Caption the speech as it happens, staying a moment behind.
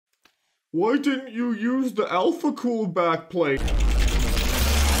Why didn't you use the Alphacool backplate?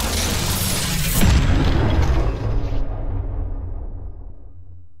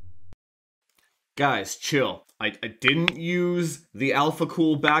 Guys, chill. I didn't use the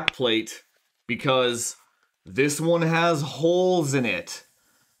Alphacool backplate because this one has holes in it.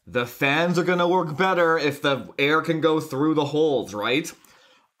 The fans are gonna work better if the air can go through the holes, right?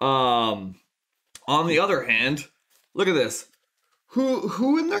 On the other hand, look at this.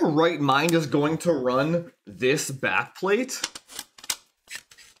 Who in their right mind is going to run this backplate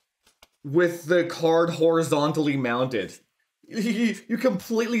with the card horizontally mounted? You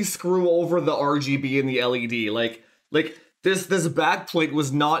completely screw over the RGB and the LED. Like this backplate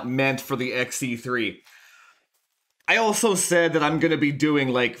was not meant for the XE3. I also said that I'm gonna be doing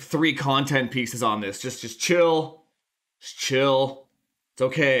like 3 content pieces on this. Just chill. Just chill. It's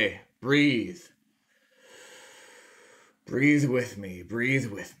okay. Breathe. Breathe with me. Breathe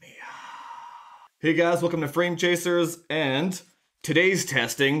with me. Hey guys, welcome to Frame Chasers, and today's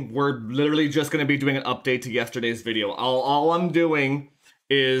testing, we're literally just going to be doing an update to yesterday's video. All I'm doing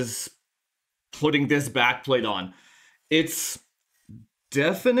is putting this backplate on. It's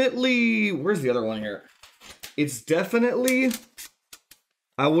definitely... Where's the other one here? It's definitely,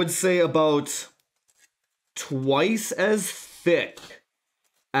 I would say, about twice as thick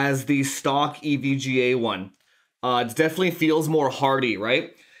as the stock EVGA one. It definitely feels more hardy,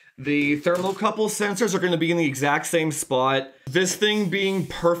 right? The thermocouple sensors are going to be in the exact same spot. This thing being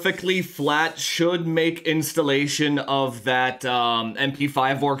perfectly flat should make installation of that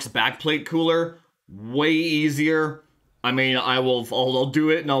MP5WORKS backplate cooler way easier. I mean, I'll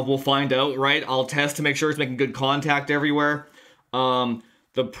do it and we'll find out, right? I'll test to make sure it's making good contact everywhere.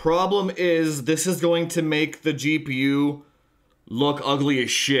 The problem is this is going to make the GPU look ugly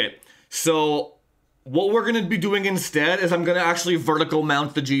as shit. So what we're going to be doing instead is I'm going to actually vertical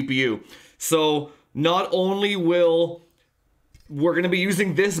mount the GPU. So not only we're going to be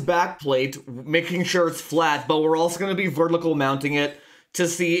using this backplate, making sure it's flat, but we're also going to be vertical mounting it to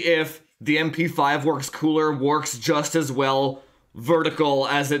see if the MP5WORKS cooler works just as well vertical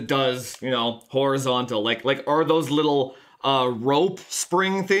as it does, you know, horizontal. Like are those little rope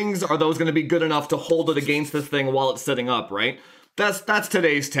spring things, are those going to be good enough to hold it against this thing while it's sitting up, right? That's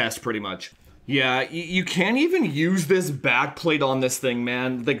today's test, pretty much. Yeah, you can't even use this backplate on this thing,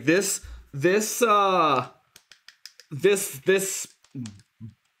 man. Like this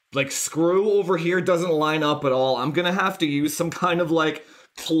like screw over here doesn't line up at all. I'm gonna have to use some kind of like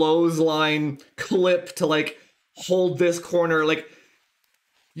clothesline clip to like hold this corner. Like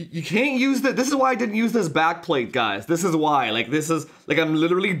you can't use that. This is why I didn't use this backplate, guys. This is why. Like I'm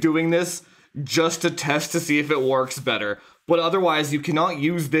literally doing this just to test to see if it works better. But otherwise, you cannot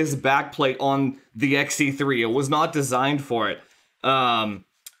use this backplate on the XE3. It was not designed for it. I'll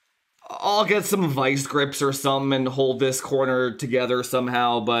get some vice grips or something and hold this corner together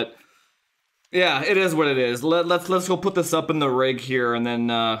somehow. But yeah, it is what it is. Let's go put this up in the rig here and then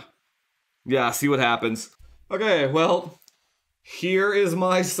yeah, see what happens. Okay, well, here is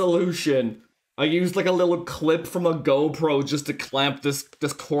my solution. I used like a little clip from a GoPro just to clamp this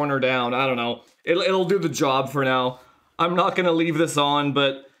corner down. I don't know. It'll do the job for now. I'm not gonna leave this on,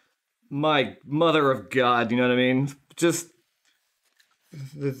 but my mother of God, you know what I mean? Just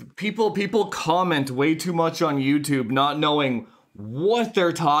people comment way too much on YouTube, not knowing what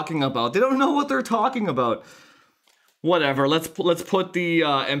they're talking about. They don't know what they're talking about. Whatever. Let's put the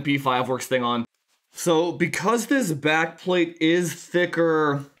MP5WORKS thing on. So because this backplate is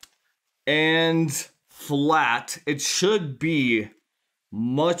thicker and flat, it should be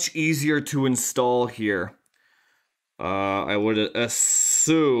much easier to install here. I would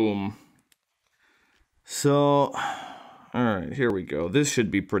assume. So, alright, here we go. This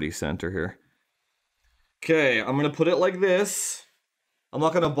should be pretty center here. Okay, I'm gonna put it like this. I'm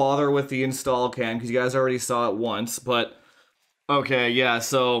not gonna bother with the install cam because you guys already saw it once, but okay, yeah,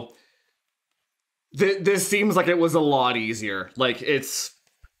 so this seems like it was a lot easier. Like it's,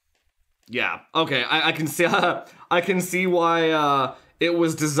 yeah, okay, I can see I can see why it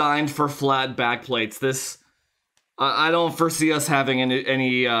was designed for flat backplates. I don't foresee us having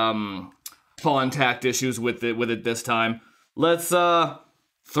any contact issues with it this time. Let's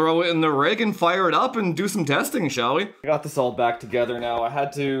throw it in the rig and fire it up and do some testing, shall we? I got this all back together now. I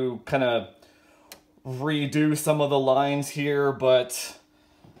had to kind of redo some of the lines here, but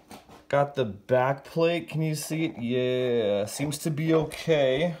got the backplate. Can you see it? Yeah, seems to be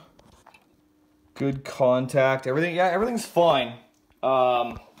okay. Good contact. Everything, yeah, everything's fine.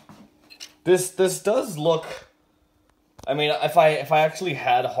 This does look I mean, if I actually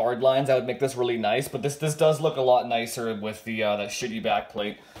had hard lines, I would make this really nice, but this does look a lot nicer with the that shitty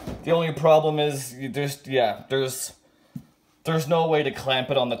backplate. The only problem is there's no way to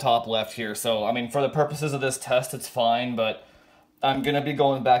clamp it on the top left here. So I mean, for the purposes of this test, it's fine, but I'm gonna be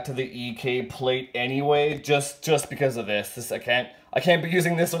going back to the EK plate anyway, just because of this. I can't be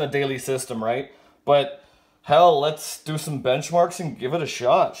using this on a daily system, right? But hell, let's do some benchmarks and give it a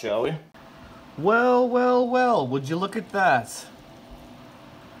shot, shall we? Well, well, well, would you look at that?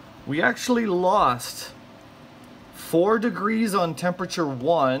 We actually lost 4 degrees on temperature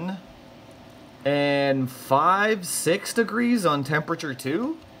 1 and 5-6 degrees on temperature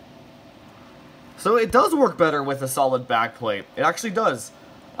 2. So it does work better with a solid backplate. It actually does.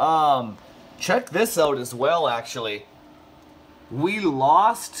 Check this out as well, actually. We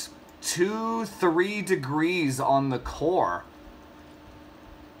lost 2-3 degrees on the core,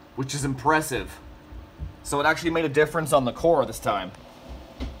 which is impressive. So it actually made a difference on the core this time.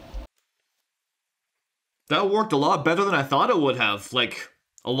 That worked a lot better than I thought it would have. Like,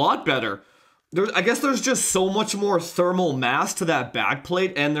 a lot better. I guess there's just so much more thermal mass to that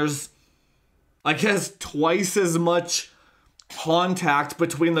backplate, and there's, I guess, twice as much contact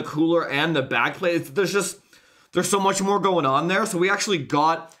between the cooler and the backplate. There's so much more going on there. So we actually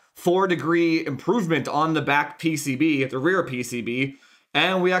got 4-degree improvement on the back PCB, the rear PCB,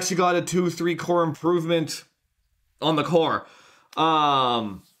 and we actually got a 2-3 core improvement on the core.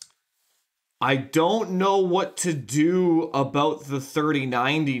 I don't know what to do about the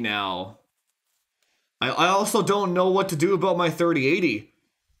 3090 now. I also don't know what to do about my 3080.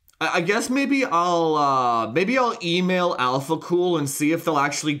 I guess maybe I'll email Alphacool and see if they'll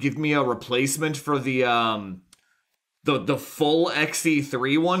actually give me a replacement for the full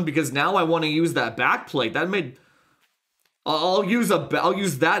XE3 one, because now I want to use that backplate. I'll use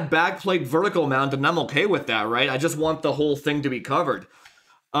that backplate vertical mount, and I'm okay with that, right? I just want the whole thing to be covered.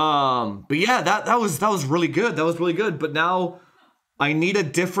 But yeah, that was really good. That was really good. But now I need a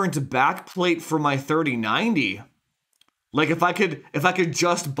different backplate for my 3090. Like if I could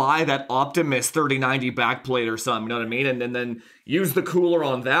just buy that Optimus 3090 backplate or something, you know what I mean? And then use the cooler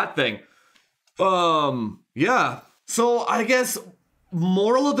on that thing. Yeah. So I guess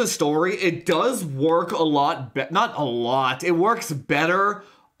moral of the story, it does work a lot, not a lot. It works better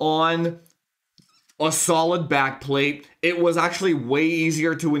on a solid backplate. It was actually way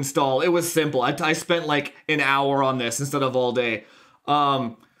easier to install. It was simple. I spent like an hour on this instead of all day.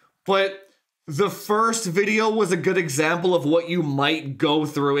 But the first video was a good example of what you might go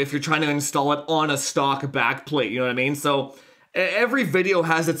through if you're trying to install it on a stock backplate, you know what I mean? So every video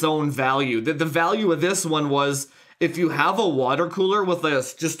has its own value. The value of this one was if you have a water cooler with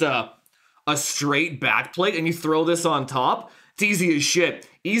just a straight backplate and you throw this on top, it's easy as shit.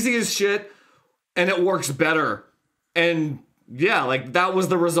 Easy as shit, and it works better. And yeah, like that was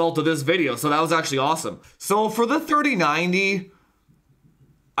the result of this video. So that was actually awesome. So for the 3090,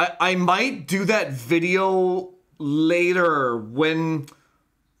 I might do that video later when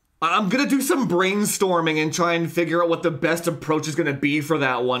I'm going to do some brainstorming and try and figure out what the best approach is going to be for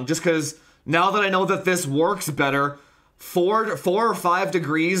that one. Just because now that I know that this works better, 4 or 5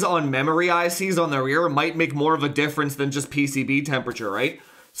 degrees on memory ICs on the rear might make more of a difference than just PCB temperature, right?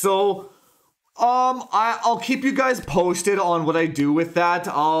 So I'll keep you guys posted on what I do with that.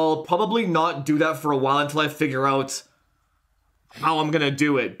 I'll probably not do that for a while until I figure out how I'm gonna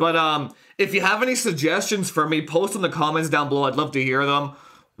do it. But if you have any suggestions for me, post in the comments down below. I'd love to hear them.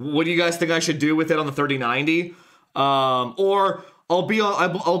 What do you guys think I should do with it on the 3090? Or I'll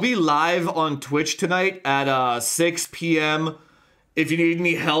be live on Twitch tonight at 6 p.m. If you need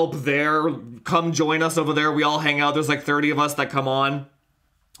any help there, come join us over there. We all hang out. There's like 30 of us that come on.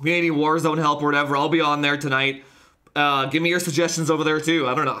 If you need any Warzone help or whatever, I'll be on there tonight. Give me your suggestions over there too.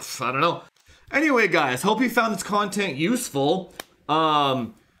 I don't know. Anyway, guys, hope you found this content useful.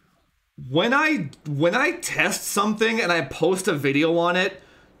 When I test something and I post a video on it,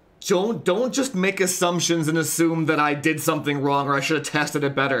 don't just make assumptions and assume that I did something wrong or I should have tested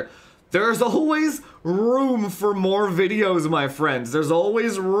it better. There's always room for more videos, my friends. There's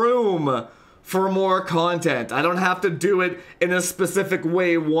always room for more content. I don't have to do it in a specific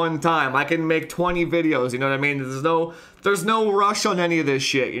way one time. I can make 20 videos, you know what I mean? There's no rush on any of this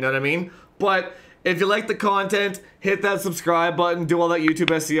shit, you know what I mean? But if you like the content, hit that subscribe button, do all that YouTube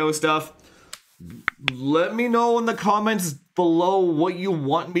SEO stuff. Let me know in the comments below what you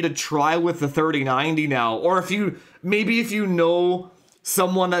want me to try with the 3090 now. Or if you know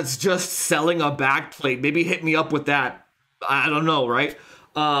someone that's just selling a backplate, maybe hit me up with that. I don't know, right?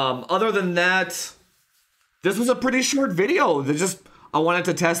 Other than that, this was a pretty short video. I wanted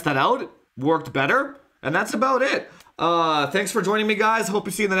to test that out. Worked better. And that's about it. Thanks for joining me, guys. Hope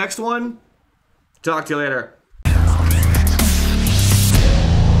to see you in the next one. Talk to you later.